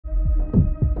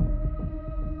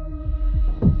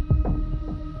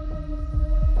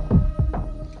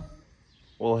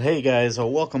Well, hey guys,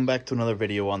 welcome back to another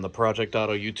video on the Project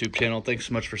Auto YouTube channel. Thanks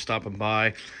so much for stopping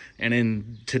by. And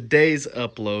in today's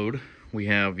upload, we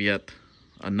have yet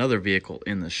another vehicle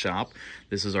in the shop.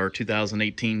 This is our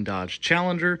 2018 Dodge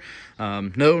Challenger.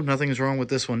 No, nothing's wrong with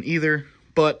this one either,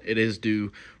 but it is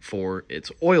due for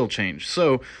its oil change.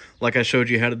 So, like I showed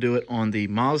you how to do it on the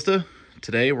Mazda,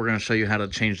 today we're going to show you how to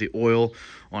change the oil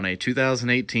on a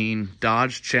 2018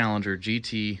 Dodge Challenger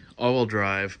GT all-wheel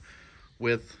drive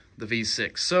with the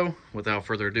V6. So without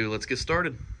further ado, let's get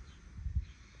started.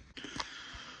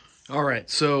 All right,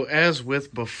 so as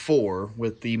with before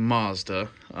with the Mazda,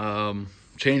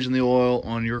 changing the oil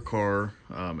on your car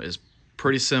is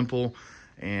pretty simple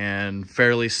and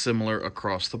fairly similar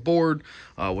across the board,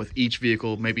 with each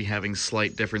vehicle maybe having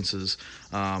slight differences.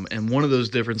 And one of those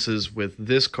differences with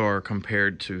this car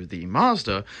compared to the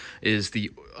Mazda is the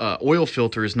oil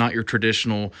filter is not your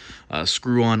traditional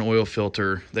screw-on oil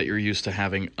filter that you're used to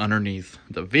having underneath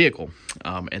the vehicle.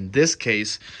 In this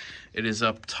case, it is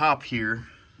up top here,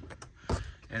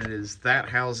 and it is that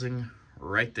housing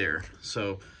right there.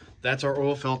 So that's our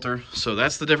oil filter. So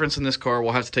that's the difference in this car.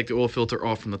 We'll have to take the oil filter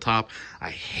off from the top. I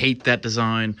hate that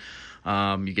design.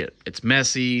 It's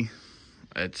messy.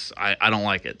 I don't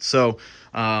like it. So,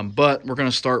 but we're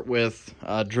going to start with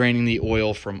draining the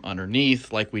oil from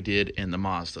underneath like we did in the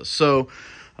Mazda. So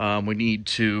we need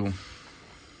to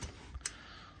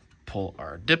pull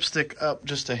our dipstick up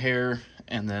just a hair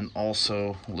and then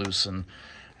also loosen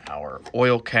our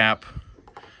oil cap.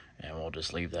 And we'll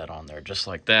just leave that on there just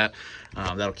like that.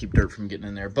 That'll keep dirt from getting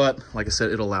in there. But like I said,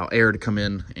 it'll allow air to come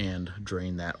in and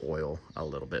drain that oil a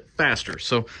little bit faster.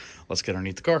 So let's get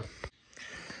underneath the car.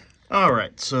 All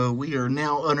right, so we are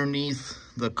now underneath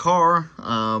the car.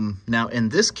 Now in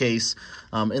this case,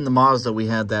 in the Mazda, we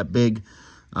had that big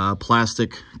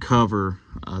plastic cover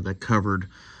that covered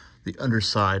the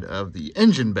underside of the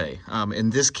engine bay. In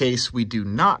this case, we do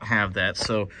not have that.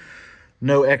 So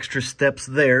no extra steps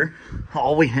there.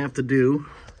 All we have to do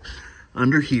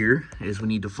under here is we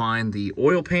need to find the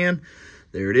oil pan.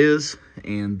 There it is.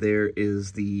 And there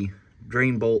is the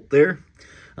drain bolt there.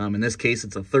 In this case,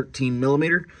 it's a 13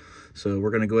 millimeter. So we're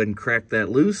going to go ahead and crack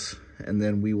that loose. And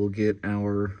then we will get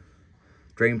our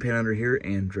drain pan under here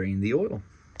and drain the oil.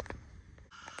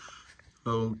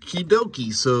 Okie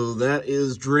dokie. So that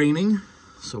is draining.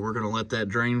 So we're going to let that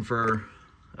drain for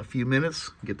a few minutes.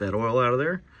 Get that oil out of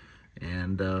there.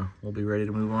 And we'll be ready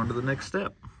to move on to the next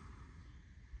step.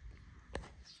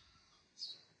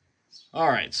 All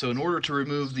right, so in order to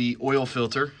remove the oil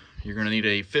filter, you're going to need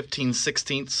a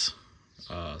 15/16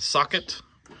 socket.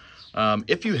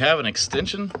 If you have an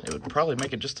extension, it would probably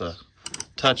make it just a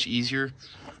touch easier,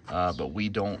 but we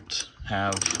don't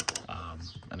have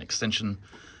an extension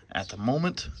at the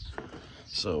moment,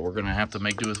 so we're going to have to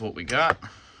make do with what we got.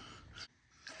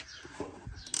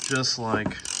 Just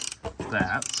like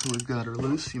that. So we've got her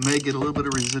loose. You may get a little bit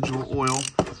of residual oil,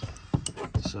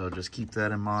 so just keep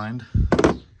that in mind.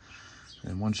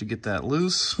 And once you get that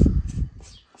loose,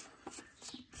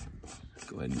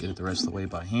 go ahead and get it the rest of the way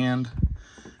by hand,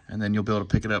 and then you'll be able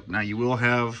to pick it up. Now you will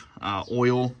have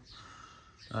oil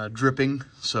dripping,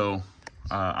 so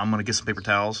I'm going to get some paper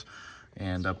towels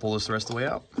and pull this the rest of the way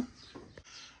out.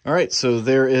 All right, so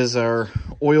there is our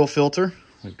oil filter.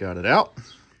 We've got it out.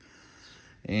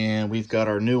 And we've got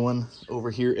our new one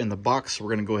over here in the box. We're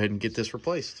going to go ahead and get this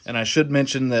replaced. And I should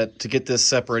mention that to get this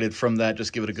separated from that,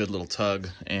 just give it a good little tug,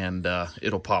 and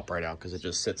it'll pop right out because it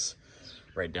just sits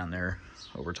right down there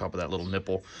over top of that little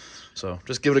nipple. So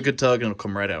just give it a good tug and it'll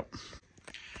come right out.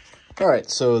 All right,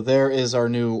 so there is our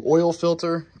new oil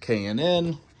filter,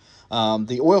 K&N.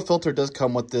 The oil filter does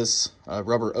come with this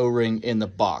rubber O-ring in the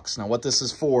box. Now what this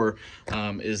is for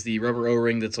is the rubber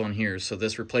O-ring that's on here. So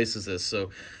this replaces this. So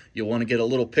you'll want to get a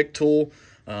little pick tool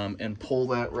and pull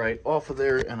that right off of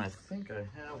there. And I think I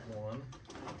have one.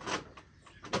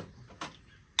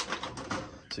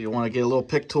 So you'll want to get a little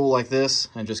pick tool like this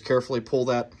and just carefully pull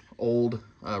that old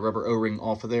rubber O-ring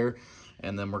off of there.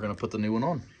 And then we're going to put the new one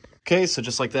on. Okay, so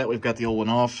just like that, we've got the old one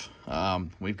off.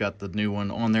 We've got the new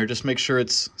one on there. Just make sure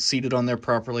it's seated on there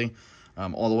properly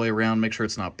all the way around. Make sure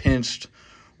it's not pinched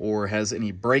or has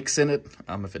any breaks in it.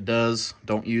 If it does,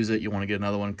 don't use it. You want to get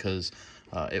another one because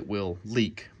it will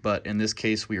leak. But in this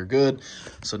case, we are good.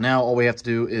 So now all we have to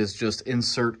do is just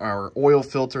insert our oil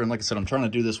filter. And like I said, I'm trying to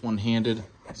do this one-handed,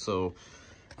 so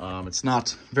it's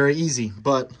not very easy.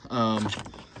 But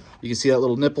you can see that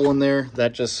little nipple in there.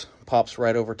 That just pops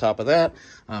right over top of that.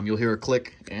 You'll hear a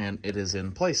click and it is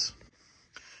in place.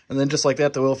 And then just like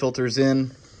that, the oil filter is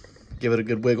in. Give it a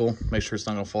good wiggle. Make sure it's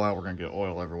not going to fall out. We're going to get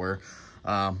oil everywhere.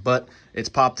 But it's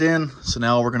popped in. So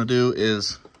now all we're going to do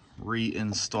is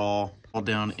reinstall All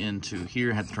down into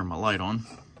here. I had to turn my light on.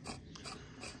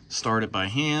 Start it by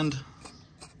hand.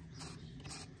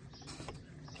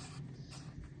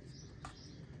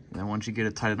 And then once you get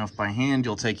it tight enough by hand,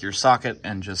 you'll take your socket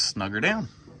and just snug her down.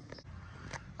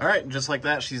 All right, just like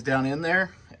that, she's down in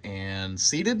there and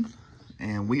seated,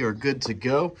 and we are good to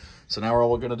go. So now all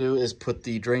we're gonna do is put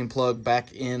the drain plug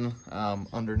back in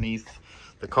underneath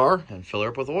the car and fill her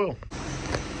up with oil.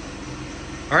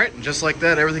 All right, just like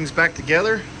that, everything's back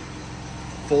together,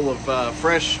 full of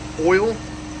fresh oil,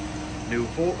 new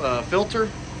filter.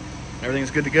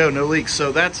 Everything's good to go, no leaks.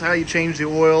 So that's how you change the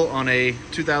oil on a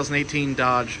 2018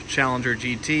 Dodge Challenger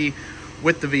GT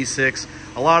with the V6.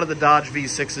 A lot of the Dodge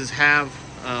V6s have,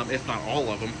 if not all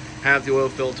of them, have the oil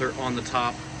filter on the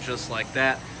top just like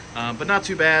that. But not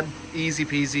too bad, easy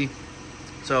peasy.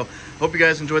 So hope you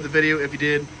guys enjoyed the video. If you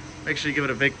did, make sure you give it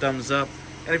a big thumbs up.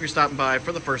 And if you're stopping by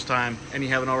for the first time and you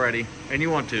haven't already and you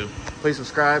want to, please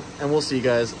subscribe, and we'll see you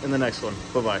guys in the next one.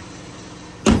 Bye-bye.